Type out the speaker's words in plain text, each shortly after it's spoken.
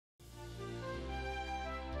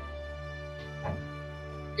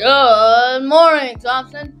Good morning,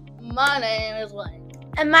 Thompson. My name is Lane.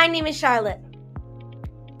 And my name is Charlotte.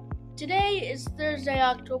 Today is Thursday,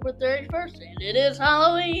 October 31st, and it is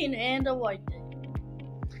Halloween and a white day.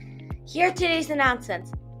 Here are today's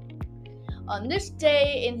announcements. On this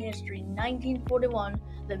day in history, 1941,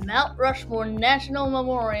 the Mount Rushmore National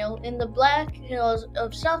Memorial in the Black Hills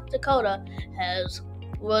of South Dakota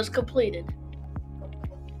was completed.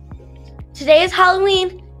 Today is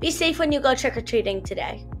Halloween. Be safe when you go trick-or-treating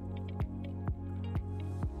today.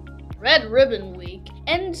 Red Ribbon Week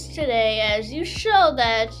ends today as you show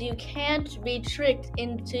that you can't be tricked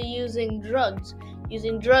into using drugs.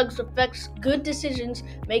 Using drugs affects good decisions,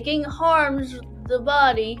 making harms the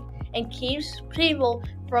body, and keeps people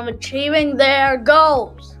from achieving their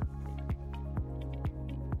goals.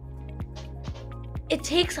 It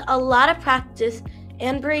takes a lot of practice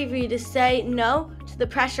and bravery to say no to the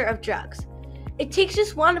pressure of drugs. It takes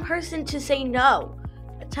just one person to say no,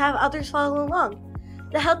 to have others follow along.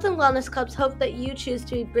 The Health and Wellness Clubs hope that you choose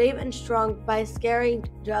to be brave and strong by scaring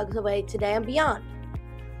drugs away today and beyond.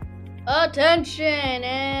 Attention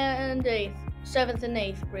and 7th and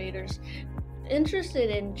 8th graders interested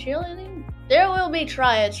in cheerleading? There will be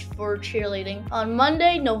tryouts for cheerleading on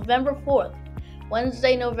Monday, November 4th,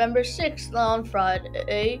 Wednesday, November 6th on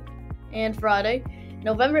Friday, and Friday,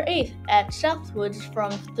 November 8th at Southwoods from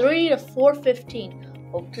 3 to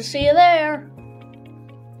 4:15. Hope to see you there.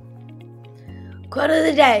 Quote of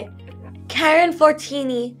the day. Karen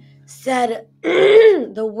Fortini said,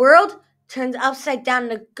 "The world turns upside down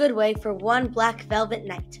in a good way for one black velvet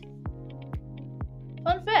night."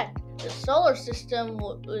 Fun fact, the solar system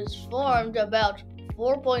was formed about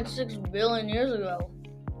 4.6 billion years ago.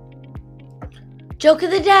 Joke of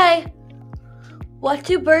the day. What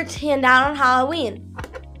do birds hand out on Halloween?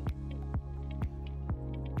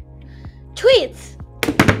 Tweets.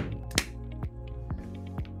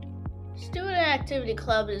 Student Activity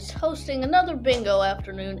Club is hosting another bingo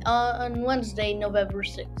afternoon on Wednesday, November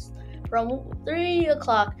 6th from 3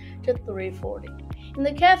 o'clock to 3:40. In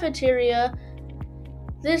the cafeteria,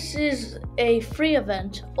 this is a free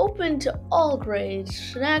event open to all grades.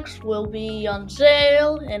 Snacks will be on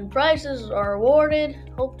sale and prizes are awarded.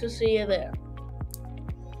 Hope to see you there.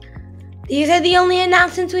 These are the only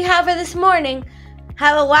announcements we have for this morning.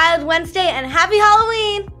 Have a wild Wednesday and happy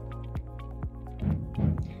Halloween!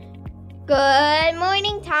 Good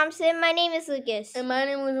morning, Thompson. My name is Lucas. And my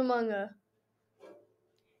name is Amanga.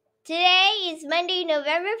 Today is Monday,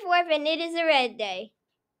 November 4th, and it is a red day.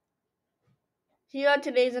 Here are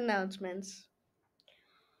today's announcements.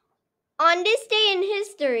 On this day in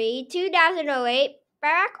history, 2008,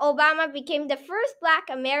 Barack Obama became the first Black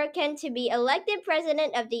American to be elected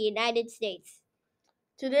President of the United States.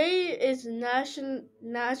 Today is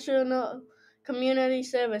National Community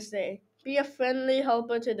Service Day. Be a friendly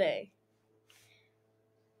helper today.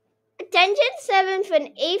 Attention 7th and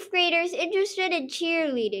 8th graders interested in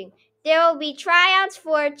cheerleading. There will be tryouts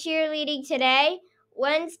for cheerleading today,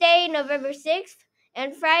 Wednesday, November 6th,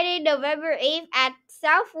 and Friday, November 8th at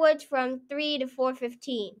Southwoods from 3 to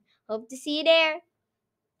 4:15. Hope to see you there.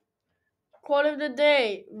 Quote of the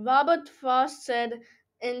day. Robert Frost said,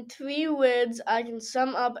 "In 3 words, I can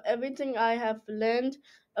sum up everything I have learned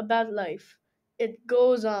about life. It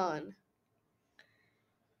goes on."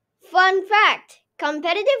 Fun fact,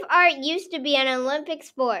 competitive art used to be an Olympic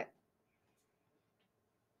sport.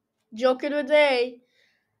 Joke of the day.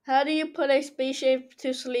 How do you put a spaceship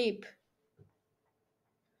to sleep?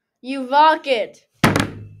 You rock it.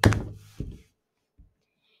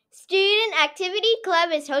 Student Activity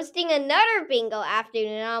Club is hosting another bingo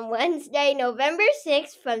afternoon on Wednesday, November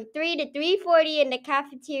 6th from 3 to 3:40 in the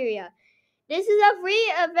cafeteria. This is a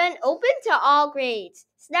free event open to all grades.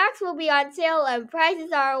 Snacks will be on sale and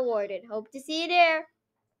prizes are awarded. Hope to see you there.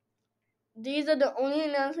 These are the only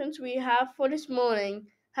announcements we have for this morning.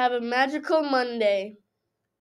 Have a magical Monday.